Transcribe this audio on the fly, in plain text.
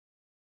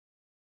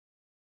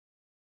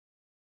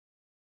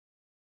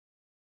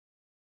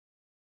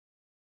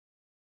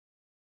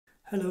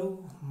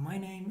Hello, my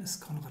name is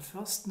Konrad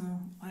Förstner.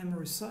 I'm a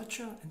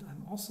researcher and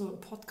I'm also a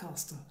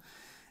podcaster.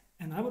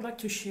 And I would like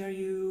to share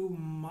you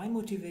my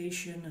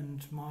motivation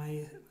and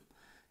my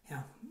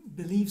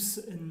beliefs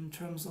in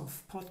terms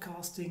of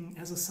podcasting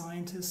as a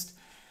scientist.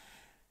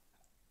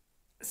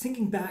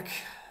 Thinking back,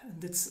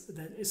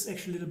 that is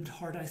actually a little bit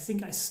hard. I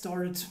think I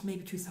started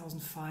maybe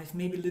 2005,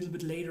 maybe a little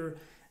bit later,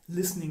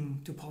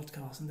 listening to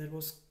podcasts. And that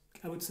was,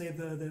 I would say,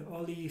 the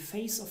early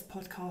phase of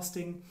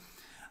podcasting.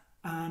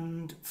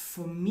 And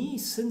for me,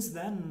 since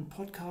then,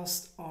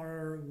 podcasts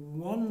are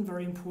one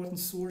very important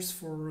source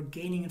for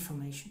gaining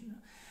information.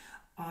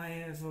 I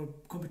have a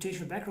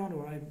computational background,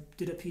 or I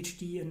did a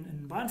PhD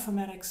in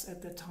bioinformatics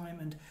at that time,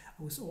 and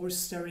I was always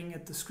staring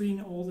at the screen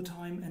all the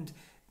time and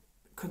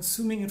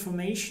consuming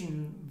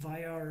information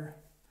via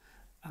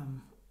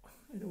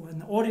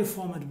an audio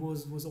format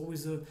was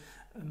always a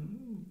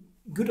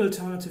good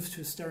alternative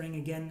to staring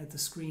again at the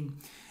screen.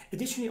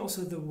 Additionally,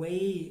 also the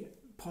way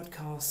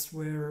podcasts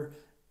were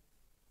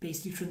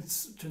basically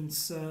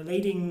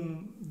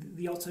translating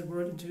the outside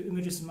world into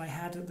images in my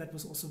head, that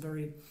was also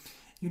very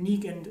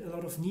unique, and a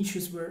lot of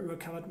niches were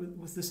covered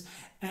with this.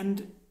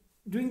 And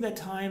during that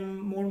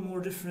time, more and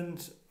more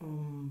different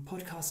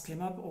podcasts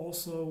came up,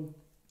 also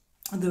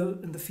in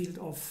the field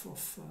of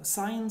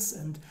science.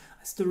 And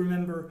I still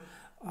remember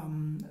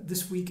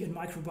This Week in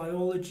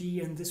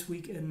Microbiology and This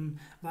Week in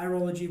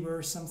Virology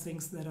were some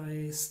things that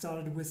I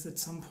started with at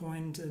some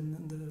point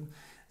in the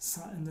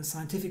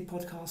scientific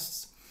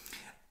podcasts.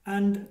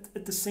 And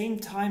at the same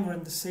time, or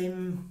in the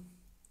same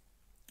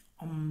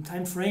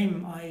time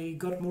frame, I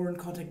got more in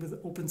contact with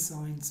open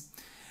science.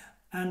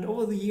 And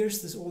over the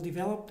years, this all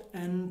developed.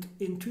 And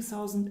in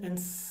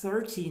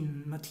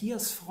 2013,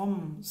 Matthias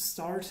Fromm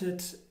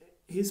started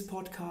his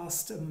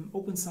podcast,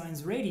 Open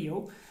Science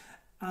Radio.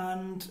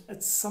 And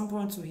at some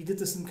point, so he did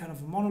this in kind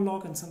of a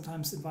monologue and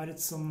sometimes invited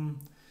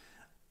some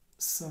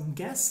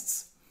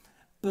guests.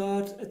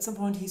 But at some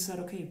point he said,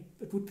 okay,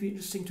 it would be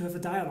interesting to have a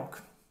dialogue.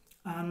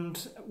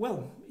 And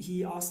well,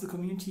 he asked the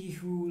community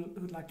who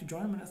would like to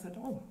join him, and I thought,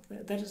 oh,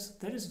 that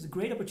is a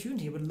great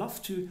opportunity. I would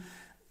love to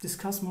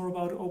discuss more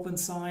about open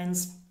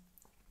science.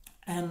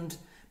 And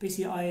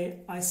basically,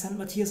 I sent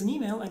Matthias an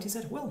email, and he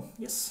said, well,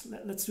 yes,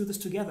 let's do this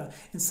together.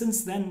 And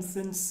since then,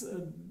 since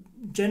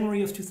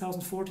January of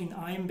 2014,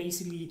 I'm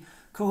basically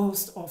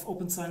co-host of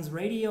Open Science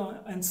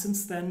Radio, and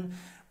since then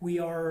we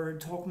are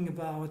talking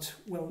about,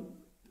 well,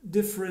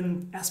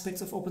 different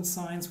aspects of open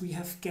science. We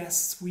have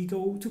guests, we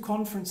go to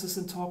conferences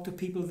and talk to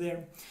people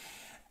there.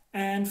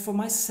 And for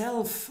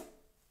myself,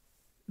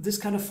 this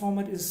kind of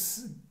format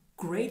is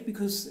great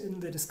because in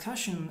the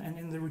discussion and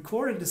in the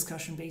recorded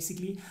discussion,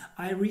 basically,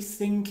 I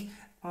rethink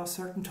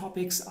certain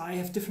topics. I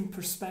have different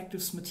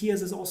perspectives.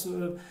 Matthias is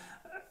also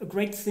a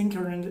great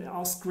thinker and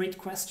asks great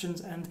questions,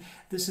 and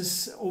this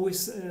is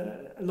always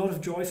a lot of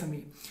joy for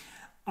me.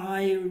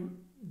 I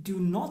do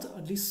not,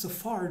 at least so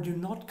far, do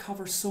not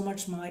cover so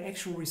much my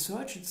actual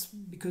research. It's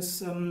because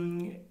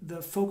the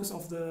focus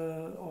of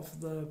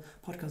the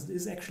podcast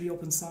is actually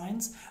open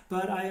science,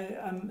 but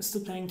I'm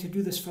still planning to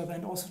do this further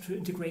and also to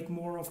integrate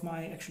more of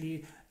my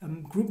actually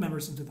group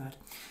members into that.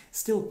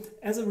 Still,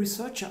 as a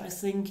researcher, I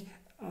think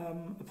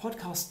a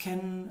podcast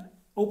can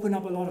open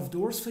up a lot of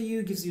doors for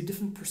you, gives you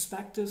different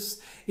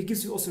perspectives. It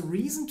gives you also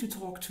reason to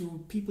talk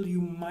to people you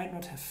might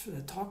not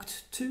have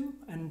talked to,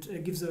 and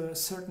gives a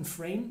certain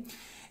frame.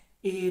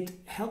 It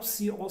helps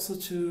you also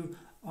to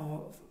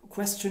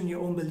question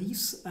your own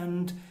beliefs,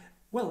 and,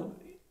 well,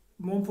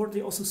 more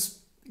importantly, also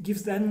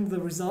gives then the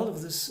result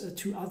of this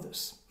to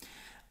others.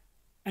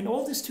 And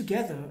all this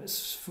together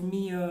is, for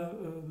me,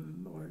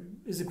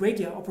 is a great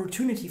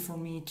opportunity for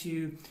me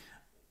to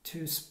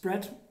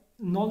spread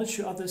knowledge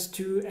to others,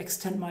 to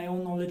extend my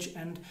own knowledge,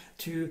 and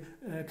to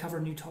cover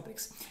new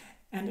topics.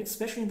 And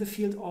especially in the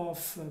field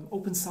of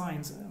open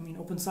science. I mean,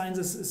 open science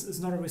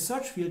is not a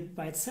research field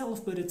by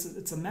itself, but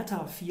it's a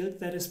meta field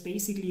that is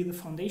basically the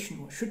foundation,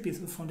 or should be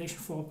the foundation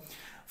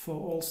for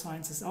all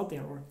sciences out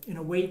there. Or in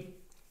a way,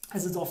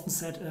 as it's often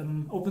said,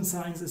 open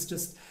science is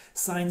just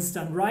science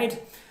done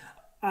right.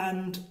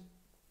 And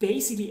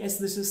basically, as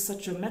this is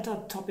such a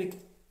meta topic,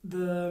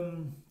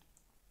 the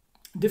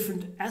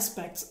different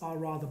aspects are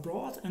rather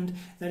broad, and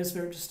that is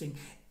very interesting.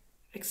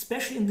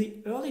 Especially in the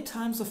early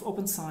times of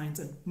open science.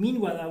 And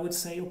meanwhile, I would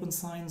say open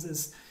science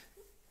is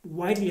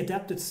widely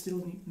adapted, still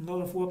a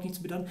lot of work needs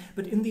to be done.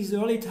 But in these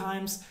early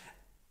times,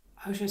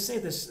 how should I say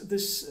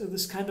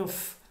this kind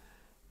of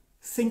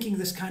thinking,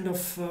 this kind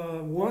of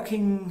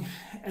working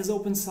as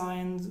open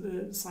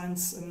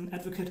science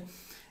advocate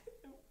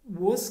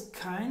was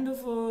kind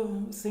of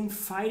a thing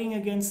fighting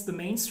against the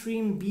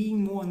mainstream,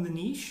 being more in the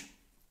niche.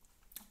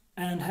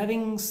 And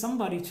having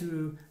somebody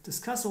to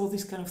discuss all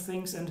these kind of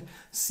things and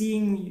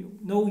seeing,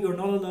 you're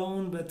not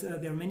alone, but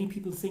there are many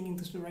people thinking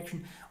this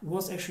direction,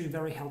 was actually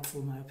very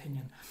helpful in my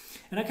opinion.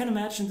 And I can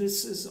imagine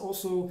this is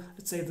also,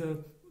 let's say,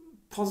 the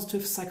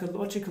positive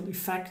psychological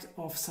effect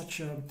of such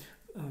a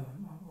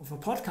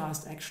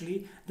podcast,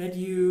 actually, that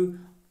you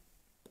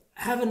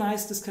have a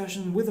nice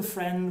discussion with a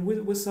friend,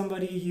 with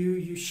somebody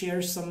you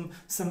share some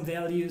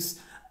values,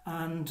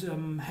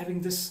 and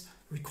having this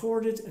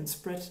recorded and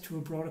spread to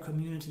a broader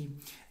community,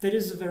 that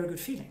is a very good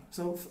feeling.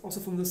 So also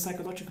from the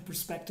psychological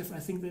perspective, I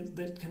think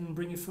that can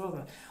bring you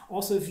further.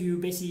 Also, if you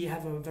basically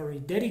have a very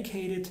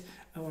dedicated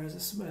or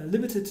a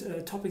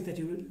limited topic that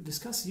you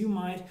discuss, you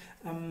might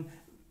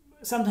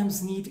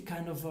sometimes need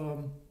kind of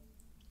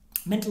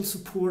mental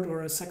support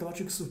or a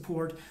psychological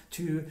support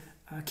to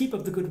keep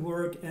up the good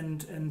work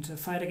and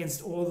fight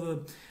against all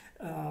the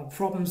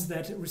problems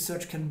that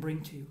research can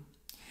bring to you.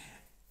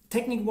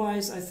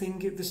 Technique-wise, I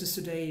think this is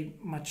today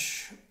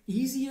much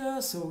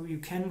easier, so you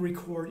can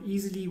record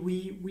easily.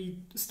 We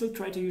still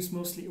try to use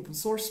mostly open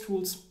source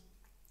tools,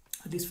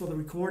 at least for the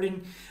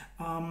recording.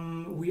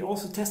 We're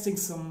also testing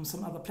some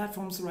other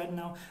platforms right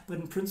now, but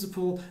in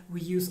principle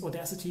we use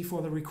Audacity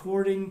for the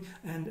recording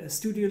and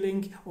Studio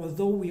Link,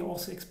 although we're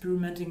also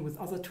experimenting with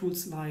other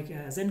tools like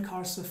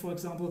Zencaster, for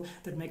example,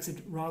 that makes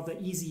it rather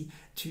easy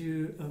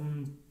to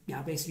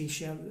basically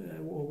share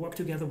or work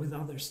together with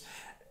others.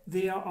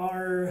 There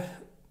are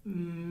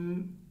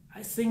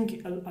I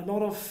think a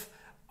lot of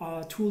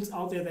tools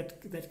out there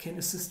that can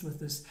assist with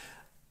this.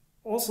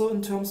 Also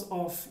in terms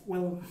of,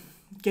 well,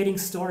 getting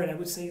started, I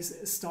would say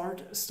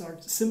start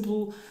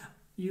simple.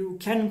 You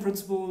can in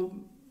principle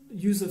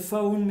use a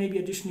phone, maybe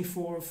additionally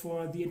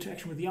for the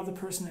interaction with the other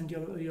person, and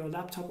your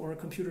laptop or a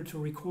computer to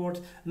record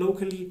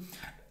locally.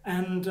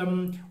 And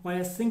while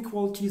I think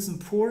quality is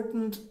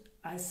important,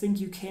 I think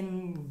you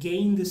can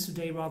gain this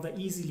today rather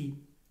easily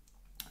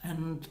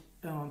and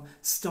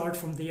start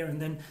from there,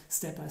 and then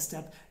step by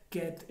step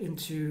get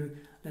into,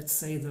 let's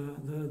say,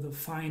 the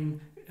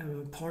fine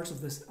parts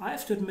of this. I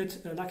have to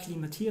admit, luckily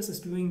Matthias is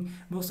doing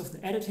most of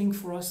the editing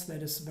for us.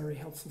 That is very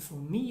helpful for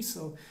me,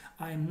 so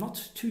I'm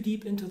not too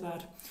deep into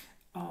that,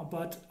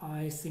 but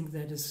I think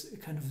that is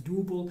kind of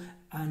doable.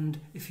 And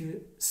if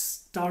you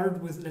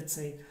start with, let's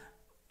say,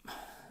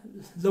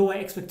 lower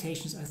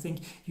expectations, I think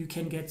you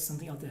can get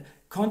something out there.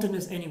 Content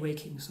is anyway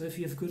king, so if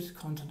you have good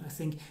content, I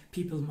think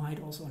people might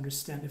also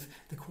understand if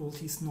the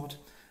quality is not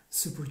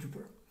super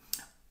duper.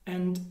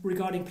 And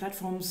regarding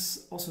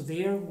platforms, also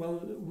there,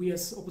 well, we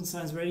as Open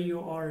Science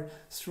Radio are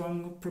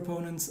strong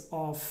proponents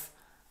of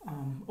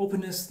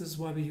openness. This is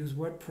why we use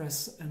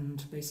WordPress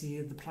and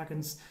basically the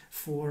plugins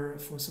for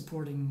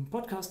supporting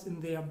podcasts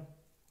in there.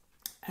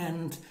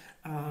 And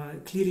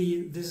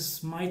clearly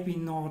this might be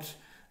not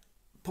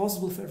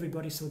possible for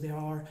everybody, so there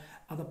are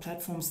other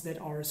platforms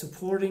that are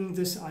supporting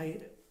this.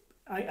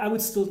 I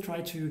would still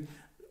try to,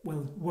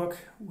 well, work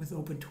with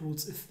open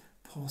tools if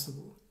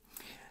possible.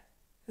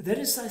 That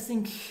is, I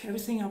think,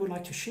 everything I would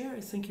like to share.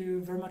 I thank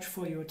you very much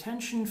for your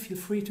attention. Feel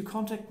free to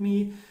contact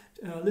me.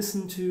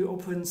 Listen to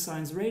Open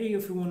Science Radio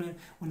if you want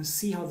to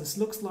see how this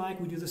looks like.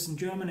 We do this in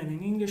German and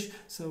in English,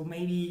 so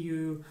maybe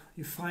you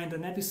find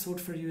an episode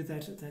for you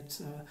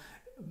that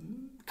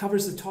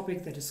covers a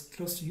topic that is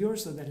close to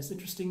yours, so that is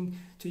interesting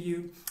to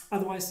you.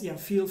 Otherwise,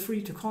 feel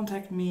free to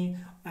contact me,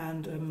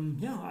 and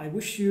I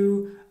wish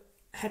you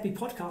happy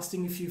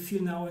podcasting if you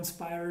feel now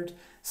inspired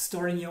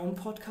starting your own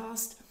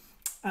podcast,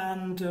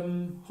 and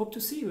hope to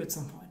see you at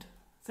some point.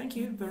 Thank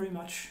you very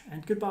much,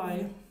 and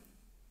goodbye.